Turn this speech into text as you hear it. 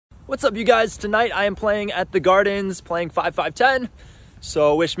What's up, you guys? Tonight I am playing at the Gardens, playing 5-5-10.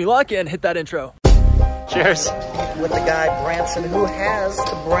 So wish me luck and hit that intro. Cheers. With the guy Brantzen, who has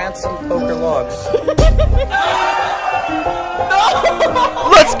the Brantzen poker logs. No!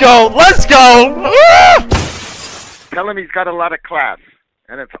 Let's go! Let's go! Tell him he's got a lot of class,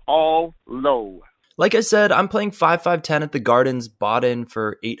 and it's all low. Like I said, I'm playing 5-5-10 at the Gardens, bought in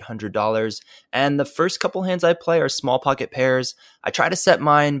for $800, and the first couple hands I play are small pocket pairs. I try to set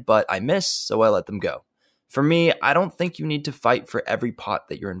mine, but I miss, so I let them go. For me, I don't think you need to fight for every pot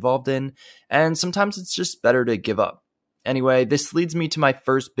that you're involved in, and sometimes it's just better to give up. Anyway, this leads me to my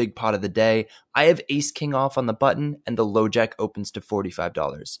first big pot of the day. I have ace-king off on the button, and the Lojack opens to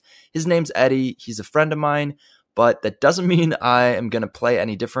 $45. His name's Eddie, he's a friend of mine, but that doesn't mean I am going to play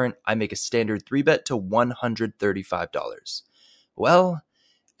any different. I make a standard 3-bet to $135. Well,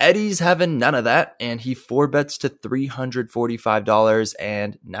 Eddie's having none of that, and he 4-bets to $345,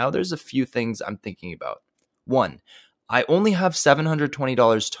 and now there's a few things I'm thinking about. 1, I only have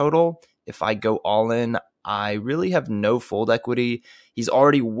 $720 total. If I go all in, I really have no fold equity. He's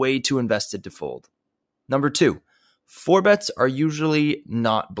already way too invested to fold. Number 2, 4-bets are usually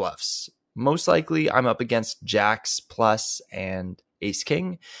not bluffs. Most likely, I'm up against jacks plus and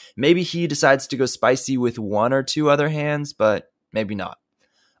ace-king. Maybe he decides to go spicy with 1 or 2 other hands, but maybe not.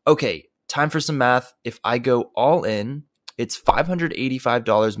 Okay, time for some math. If I go all in, it's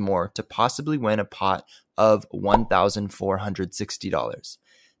 $585 more to possibly win a pot of $1,460.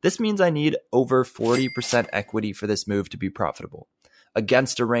 This means I need over 40% equity for this move to be profitable.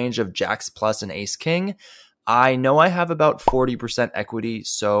 Against a range of jacks plus and ace-king, I know I have about 40% equity,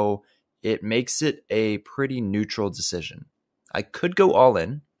 so it makes it a pretty neutral decision. I could go all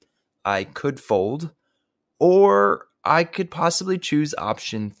in, I could fold, or I could possibly choose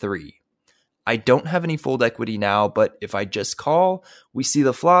option 3. I don't have any fold equity now, but if I just call, we see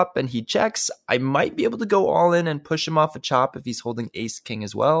the flop and he checks, I might be able to go all in and push him off a chop if he's holding ace-king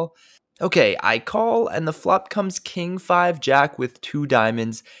as well. Okay, I call and the flop comes king 5 jack with 2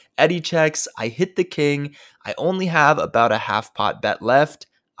 diamonds. Eddie checks, I hit the king. I only have about a half pot bet left.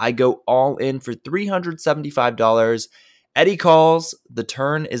 I go all in for $375. Eddie calls. The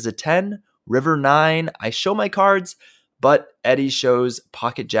turn is a 10. River 9. I show my cards, but Eddie shows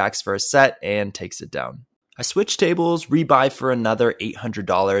pocket jacks for a set and takes it down. I switch tables, rebuy for another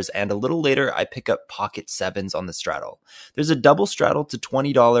 $800, and a little later I pick up pocket 7s on the straddle. There's a double straddle to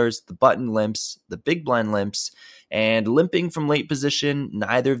 $20. The button limps, the big blind limps, and limping from late position,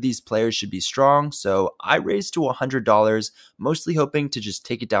 neither of these players should be strong, so I raise to $100, mostly hoping to just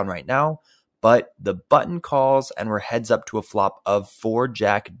take it down right now, but the button calls and we're heads up to a flop of 4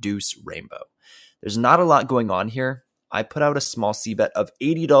 jack deuce rainbow. There's not a lot going on here. I put out a small c-bet of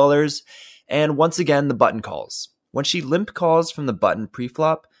 $80, and once again the button calls. When she limp calls from the button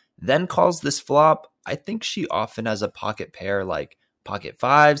pre-flop, then calls this flop, I think she often has a pocket pair like pocket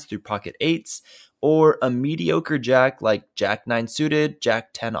 5s through pocket 8s, or a mediocre jack like jack 9 suited, jack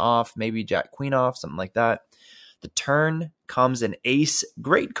 10 off, maybe jack queen off, something like that. The turn comes an ace,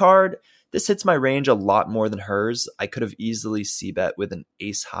 great card. This hits my range a lot more than hers. I could have easily c-bet with an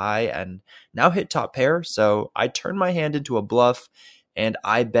ace high and now hit top pair, so I turn my hand into a bluff and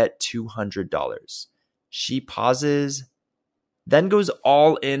I bet $200. She pauses, then goes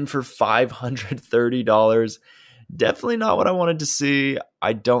all in for $530. Definitely not what I wanted to see.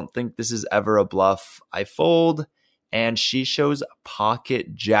 I don't think this is ever a bluff. I fold, and she shows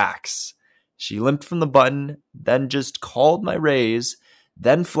pocket jacks. She limped from the button, then just called my raise,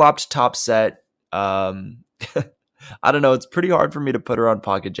 then flopped top set. I don't know. It's pretty hard for me to put her on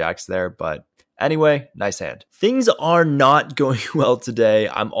pocket jacks there, but anyway, nice hand. Things are not going well today.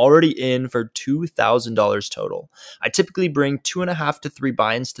 I'm already in for $2,000 total. I typically bring 2.5 to 3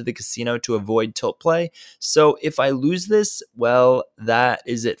 buyins to the casino to avoid tilt play. So if I lose this, well, that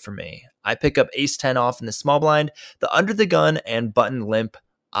is it for me. I pick up ace 10 off in the small blind, the under the gun and button limp.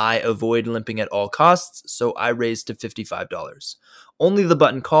 I avoid limping at all costs, so I raise to $55. Only the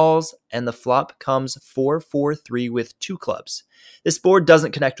button calls, and the flop comes 4-4-3 with 2 clubs. This board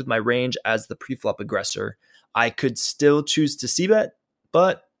doesn't connect with my range as the preflop aggressor. I could still choose to c-bet,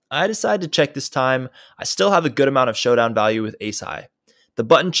 but I decide to check this time. I still have a good amount of showdown value with ace high. The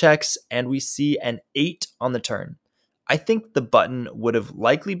button checks, and we see an 8 on the turn. I think the button would have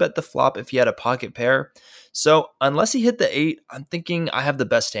likely bet the flop if he had a pocket pair. So unless he hit the 8, I'm thinking I have the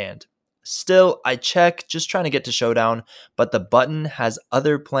best hand. Still, I check, just trying to get to showdown, but the button has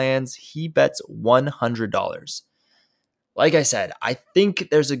other plans. He bets $100. Like I said, I think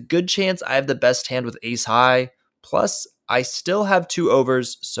there's a good chance I have the best hand with ace high. Plus, I still have 2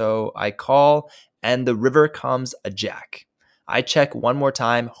 overs, so I call, and the river comes a jack. I check one more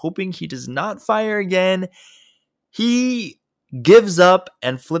time, hoping he does not fire again. He gives up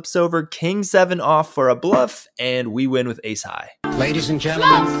and flips over king 7 off for a bluff, and we win with ace high. Ladies and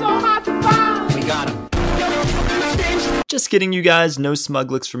gentlemen, we got him. Just kidding, you guys. No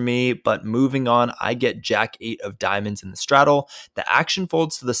smug looks from me, but moving on, I get jack 8 of diamonds in the straddle. The action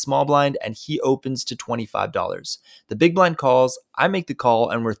folds to the small blind, and he opens to $25. The big blind calls, I make the call,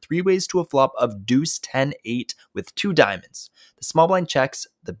 and we're 3 ways to a flop of deuce 10 8 with 2 diamonds. The small blind checks,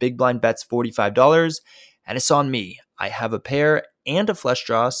 the big blind bets $45, and it's on me. I have a pair and a flush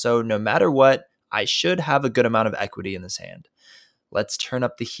draw, so no matter what, I should have a good amount of equity in this hand. Let's turn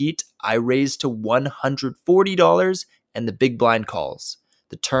up the heat. I raise to $140, and the big blind calls.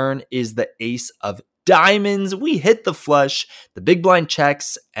 The turn is the ace of diamonds. We hit the flush. The big blind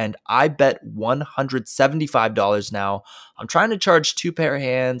checks, and I bet $175 now. I'm trying to charge 2 pair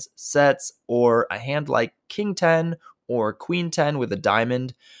hands, sets, or a hand like king 10 or queen 10 with a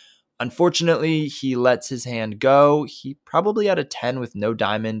diamond. Unfortunately, he lets his hand go. He probably had a 10 with no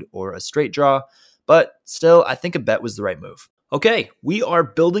diamond or a straight draw, but still, I think a bet was the right move. Okay, we are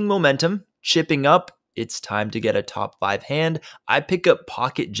building momentum, chipping up. It's time to get a top 5 hand. I pick up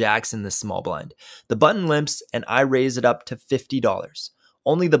pocket jacks in the small blind. The button limps, and I raise it up to $50.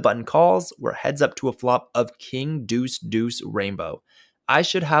 Only the button calls. We're heads up to a flop of king deuce deuce rainbow. I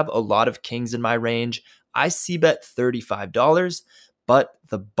should have a lot of kings in my range. I c-bet $35, but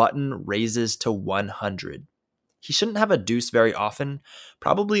the button raises to $100. He shouldn't have a deuce very often.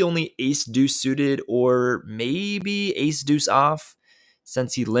 Probably only ace deuce suited or maybe ace deuce off.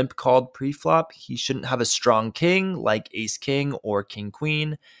 Since he limp called pre-flop, he shouldn't have a strong king like ace king or king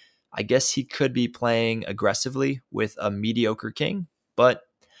queen. I guess he could be playing aggressively with a mediocre king, but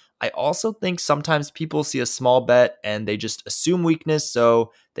I also think sometimes people see a small bet and they just assume weakness,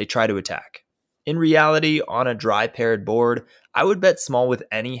 so they try to attack. In reality, on a dry paired board, I would bet small with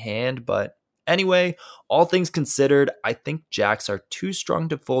any hand, but anyway, all things considered, I think jacks are too strong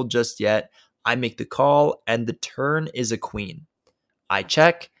to fold just yet. I make the call, and the turn is a queen. I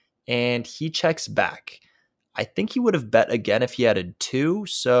check, and he checks back. I think he would have bet again if he had a 2,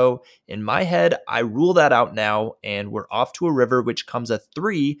 so in my head, I rule that out now, and we're off to a river, which comes a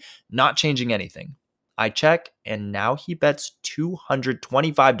 3, not changing anything. I check, and now he bets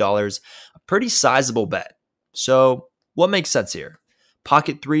 $225, a pretty sizable bet. So what makes sense here?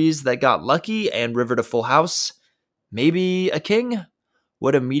 Pocket 3s that got lucky and river to full house? Maybe a king?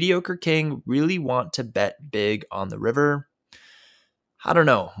 Would a mediocre king really want to bet big on the river? I don't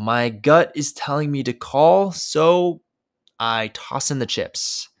know. My gut is telling me to call, so I toss in the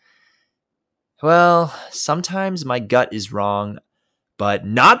chips. Well, sometimes my gut is wrong, but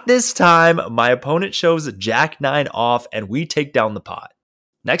not this time. My opponent shows jack 9 off, and we take down the pot.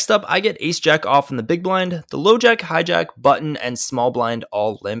 Next up, I get ace jack off in the big blind. The lojack, hijack, button, and small blind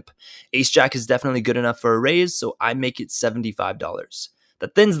all limp. Ace jack is definitely good enough for a raise, so I make it $75.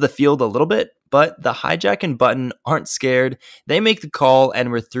 That thins the field a little bit, but the hijack and button aren't scared. They make the call,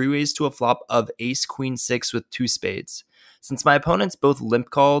 and we're 3 ways to a flop of ace queen 6 with 2 spades. Since my opponents both limp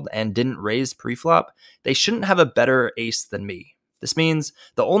called and didn't raise pre-flop, they shouldn't have a better ace than me. This means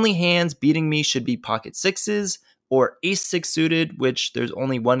the only hands beating me should be pocket 6s or ace 6 suited, which there's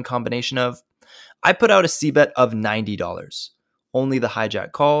only one combination of. I put out a c-bet of $90. Only the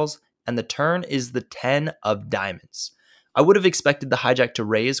hijack calls, and the turn is the 10 of diamonds. I would have expected the hijack to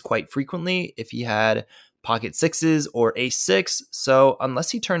raise quite frequently if he had pocket 6s or ace 6, so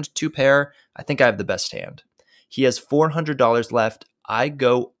unless he turns 2 pair, I think I have the best hand. He has $400 left. I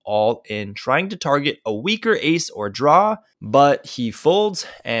go all in, trying to target a weaker ace or draw, but he folds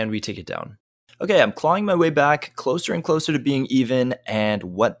and we take it down. Okay, I'm clawing my way back, closer and closer to being even, and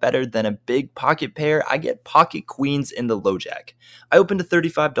what better than a big pocket pair? I get pocket queens in the lojack. I open to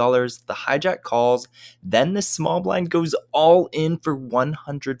 $35, the hijack calls, then the small blind goes all in for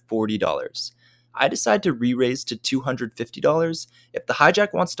 $140. I decide to re-raise to $250. If the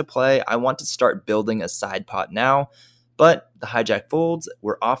hijack wants to play, I want to start building a side pot now, but the hijack folds.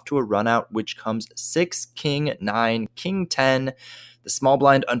 We're off to a run out, which comes 6, king 9, king 10. The small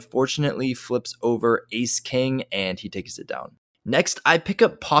blind unfortunately flips over ace king, and he takes it down. Next, I pick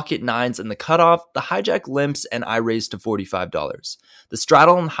up pocket 9s in the cutoff. The hijack limps, and I raise to $45. The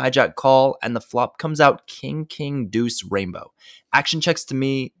straddle and hijack call, and the flop comes out king king deuce rainbow. Action checks to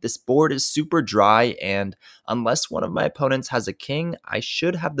me. This board is super dry, and unless one of my opponents has a king, I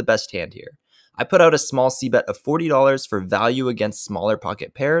should have the best hand here. I put out a small c-bet of $40 for value against smaller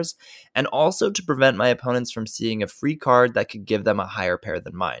pocket pairs, and also to prevent my opponents from seeing a free card that could give them a higher pair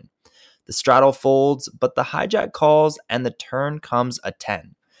than mine. The straddle folds, but the hijack calls, and the turn comes a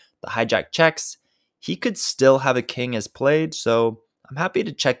 10. The hijack checks. he could still have a king as played, so I'm happy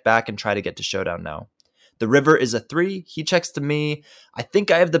to check back and try to get to showdown now. The river is a 3. He checks to me. I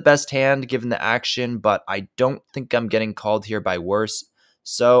think I have the best hand given the action, but I don't think I'm getting called here by worse.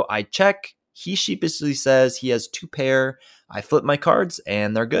 So I check. He sheepishly says he has 2 pair. I flip my cards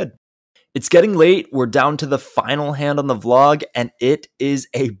and they're good. It's getting late. We're down to the final hand on the vlog, and it is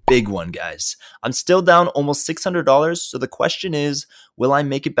a big one, guys. I'm still down almost $600, so the question is, will I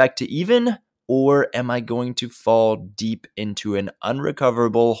make it back to even, or am I going to fall deep into an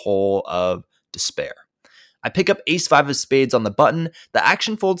unrecoverable hole of despair? I pick up ace-5 of spades on the button, the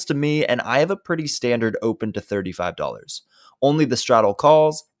action folds to me, and I have a pretty standard open to $35. Only the straddle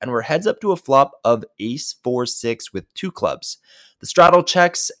calls, and we're heads up to a flop of ace-4-6 with 2 clubs. The straddle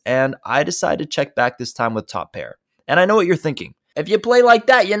checks, and I decide to check back this time with top pair. And I know what you're thinking. If you play like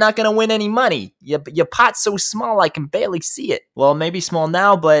that, you're not going to win any money. Your pot's so small I can barely see it. Well, it may be small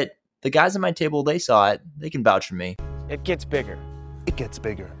now, but the guys at my table, they saw it. They can vouch for me. It gets bigger. It gets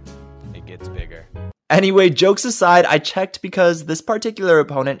bigger. It gets bigger. Anyway, jokes aside, I checked because this particular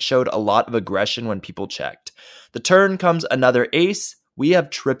opponent showed a lot of aggression when people checked. The turn comes another ace. We have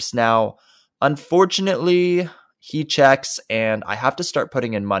trips now. Unfortunately, he checks and I have to start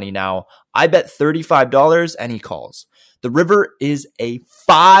putting in money now. I bet $35 and he calls. The river is a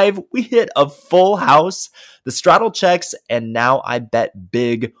 5. We hit a full house. The straddle checks and now I bet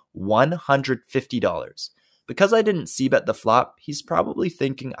big $150. Because I didn't c-bet the flop, he's probably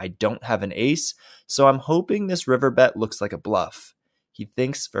thinking I don't have an ace, so I'm hoping this river bet looks like a bluff. He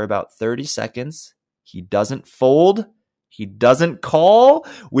thinks for about 30 seconds. He doesn't fold. He doesn't call,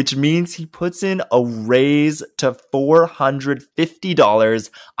 which means he puts in a raise to $450.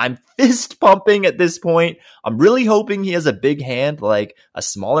 I'm fist pumping at this point. I'm really hoping he has a big hand like a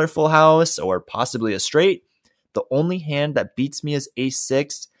smaller full house or possibly a straight. The only hand that beats me is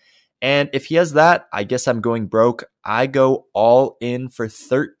ace-6. And if he has that, I guess I'm going broke. I go all in for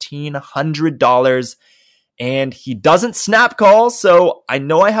 $1,300. And he doesn't snap call, so I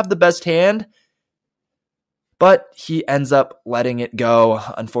know I have the best hand. But he ends up letting it go,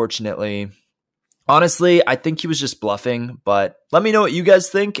 unfortunately. Honestly, I think he was just bluffing, but let me know what you guys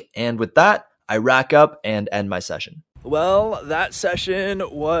think. And with that, I rack up and end my session. Well, that session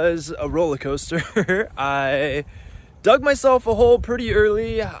was a roller coaster. I dug myself a hole pretty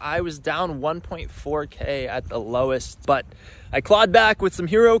early. I was down 1.4K at the lowest, but I clawed back with some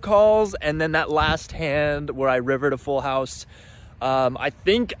hero calls, and then that last hand where I rivered a full house, I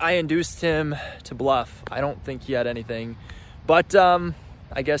think I induced him to bluff. I don't think he had anything, but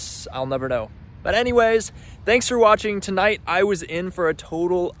I guess I'll never know. But anyways, thanks for watching. Tonight I was in for a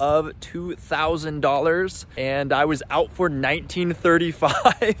total of $2,000, and I was out for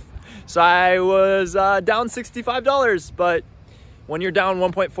 $1,935. So I was down $65, but when you're down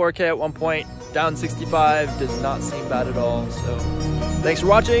 1.4K at one point, down 65 does not seem bad at all. So thanks for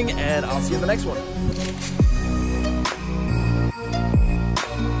watching, and I'll see you in the next one.